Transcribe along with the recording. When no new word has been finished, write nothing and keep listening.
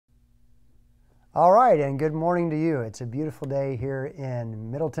All right, and good morning to you. It's a beautiful day here in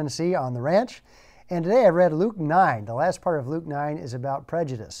Middle Tennessee on the ranch. And today I read Luke 9. The last part of Luke 9 is about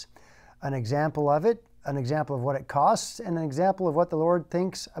prejudice. An example of it, an example of what it costs, and an example of what the Lord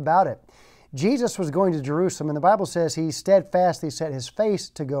thinks about it. Jesus was going to Jerusalem, and the Bible says he steadfastly set his face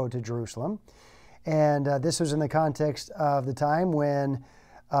to go to Jerusalem. And this was in the context of the time when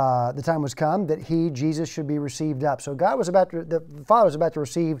the time was come that Jesus, should be received up. So the Father was about to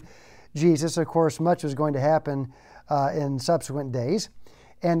receive Jesus. Of course, much was going to happen in subsequent days.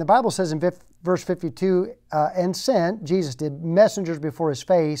 And the Bible says in verse 52, and sent, Jesus did, messengers before his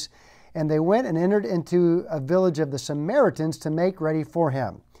face, and they went and entered into a village of the Samaritans to make ready for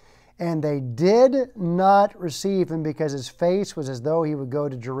him. And they did not receive him because his face was as though he would go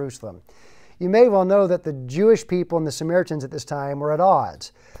to Jerusalem. You may well know that the Jewish people and the Samaritans at this time were at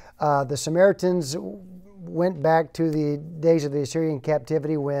odds. The Samaritans went back to the days of the Assyrian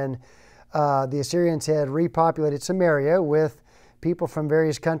captivity when the Assyrians had repopulated Samaria with people from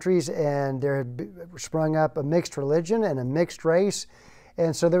various countries, and there had sprung up a mixed religion and a mixed race.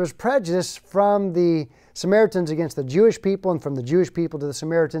 And so there was prejudice from the Samaritans against the Jewish people and from the Jewish people to the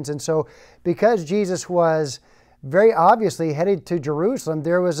Samaritans. And so because Jesus was very obviously headed to Jerusalem,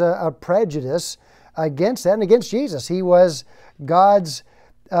 there was a prejudice against that and against Jesus. He was God's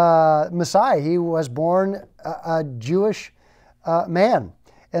Messiah. He was born a Jewish man.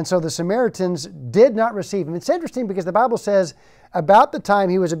 And so the Samaritans did not receive him. It's interesting because the Bible says about the time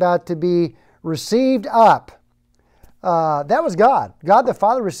he was about to be received up, that was God. God the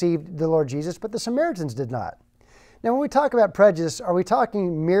Father received the Lord Jesus, but the Samaritans did not. Now, when we talk about prejudice, are we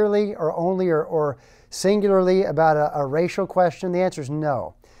talking merely or only or singularly about a racial question? The answer is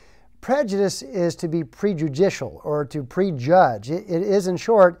no. Prejudice is to be prejudicial or to prejudge. It is, in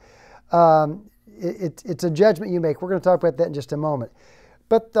short, it's a judgment you make. We're going to talk about that in just a moment.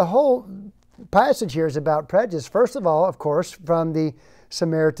 But the whole passage here is about prejudice. First of all, of course, from the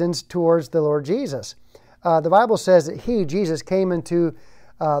Samaritans towards the Lord Jesus. The Bible says that Jesus, came into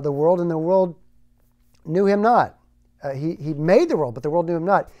the world, and the world knew him not. He made the world, but the world knew him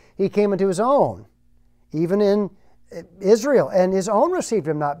not. He came into his own, even in Israel, and his own received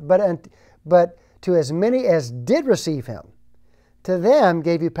him not. But to as many as did receive him, to them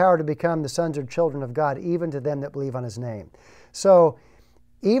gave you power to become the sons or children of God, even to them that believe on his name. So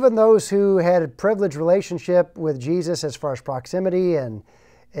even those who had a privileged relationship with Jesus as far as proximity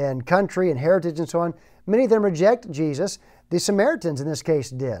and country and heritage and so on, many of them rejected Jesus. The Samaritans in this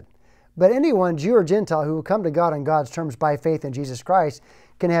case did. But anyone, Jew or Gentile, who will come to God on God's terms by faith in Jesus Christ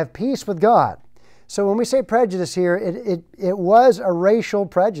can have peace with God. So when we say prejudice here, it was a racial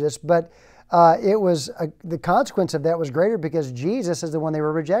prejudice, but the consequence of that was greater because Jesus is the one they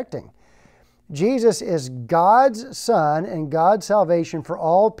were rejecting. Jesus is God's Son and God's salvation for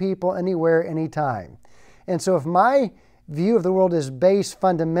all people, anywhere, anytime. And so if my view of the world is based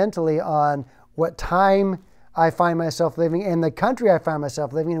fundamentally on what time I find myself living and the country I find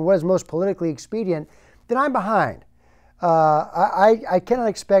myself living in and what is most politically expedient, then I'm behind. I cannot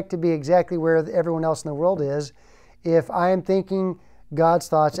expect to be exactly where everyone else in the world is if I am thinking God's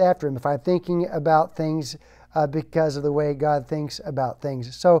thoughts after him, if I'm thinking about things because of the way God thinks about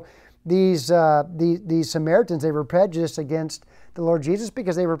things. So these Samaritans, they were prejudiced against the Lord Jesus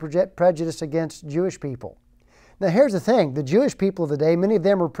because they were prejudiced against Jewish people. Now here's the thing, the Jewish people of the day, many of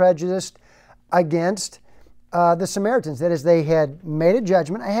them were prejudiced against the Samaritans. That is, they had made a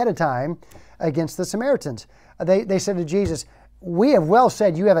judgment ahead of time against the Samaritans. They said to Jesus, we have well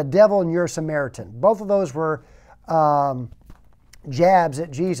said you have a devil and you're a Samaritan. Both of those were jabs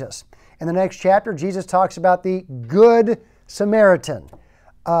at Jesus. In the next chapter, Jesus talks about the Good Samaritan.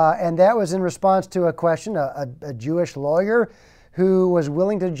 And that was in response to a question, a Jewish lawyer who was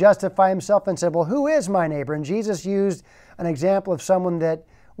willing to justify himself and said, well, who is my neighbor? And Jesus used an example of someone that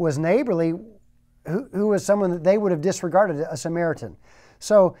was neighborly, who was someone that they would have disregarded, a Samaritan.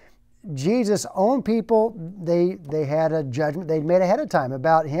 So Jesus' own people, they had a judgment they'd made ahead of time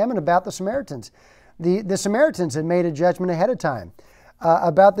about him and about the Samaritans. The Samaritans had made a judgment ahead of time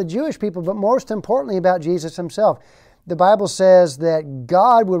about the Jewish people, but most importantly about Jesus himself. The Bible says that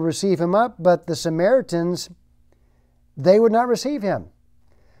God would receive him up, but the Samaritans, they would not receive him.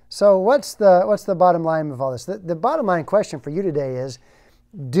 So what's the bottom line of all this? The bottom line question for you today is,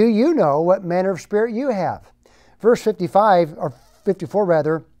 do you know what manner of spirit you have? Verse 55, or 54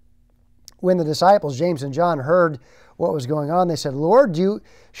 rather, when the disciples, James and John, heard what was going on, they said, Lord,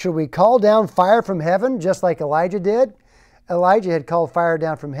 should we call down fire from heaven just like Elijah did? Elijah had called fire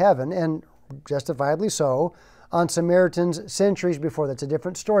down from heaven, and justifiably so, on Samaritans centuries before. That's a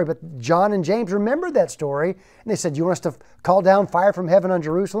different story. But John and James remembered that story, and they said, "You want us to call down fire from heaven on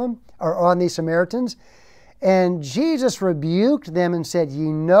Jerusalem or on these Samaritans?" And Jesus rebuked them and said,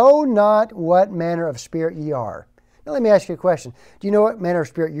 "Ye know not what manner of spirit ye are." Now let me ask you a question. Do you know what manner of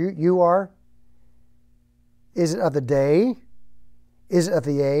spirit you are? Is it of the day? Is it of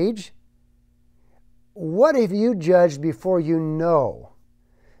the age? What have you judged before you know?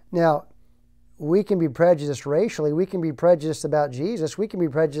 Now, we can be prejudiced racially. We can be prejudiced about Jesus. We can be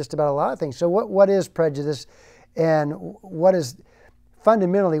prejudiced about a lot of things. So what is prejudice, and what is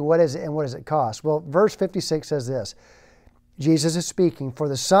fundamentally, what is it and what does it cost? Well, verse 56 says this. Jesus is speaking, "For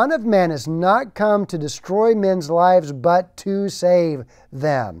the Son of Man is not come to destroy men's lives, but to save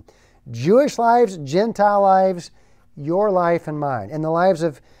them." Jewish lives, Gentile lives, your life and mine, and the lives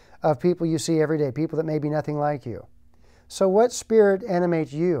of people you see every day, people that may be nothing like you. So what spirit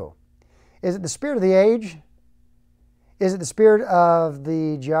animates you? Is it the spirit of the age? Is it the spirit of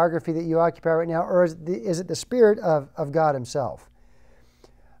the geography that you occupy right now? Or is it the spirit of God Himself?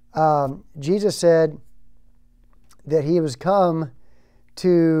 Jesus said that He was come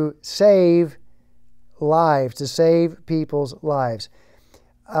to save lives, to save people's lives.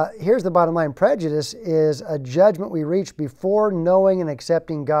 Here's the bottom line. Prejudice is a judgment we reach before knowing and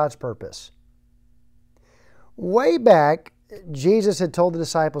accepting God's purpose. Way back, Jesus had told the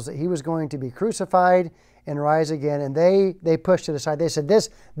disciples that He was going to be crucified and rise again, and they pushed it aside. They said,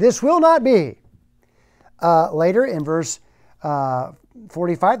 this will not be. Later in verse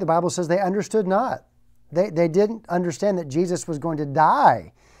 45, the Bible says they understood not. They didn't understand that Jesus was going to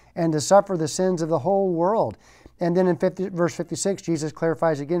die and to suffer the sins of the whole world. And then in verse 56, Jesus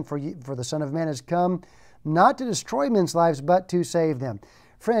clarifies again, for the Son of Man has come not to destroy men's lives, but to save them.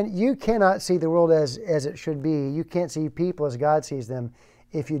 Friend, you cannot see the world as it should be. You can't see people as God sees them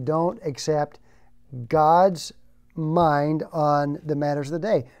if you don't accept God's mind on the matters of the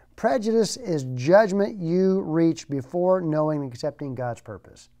day. Prejudice is judgment you reach before knowing and accepting God's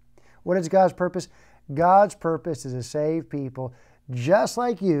purpose. What is God's purpose? God's purpose is to save people just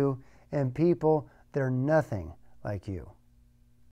like you and people that are nothing like you.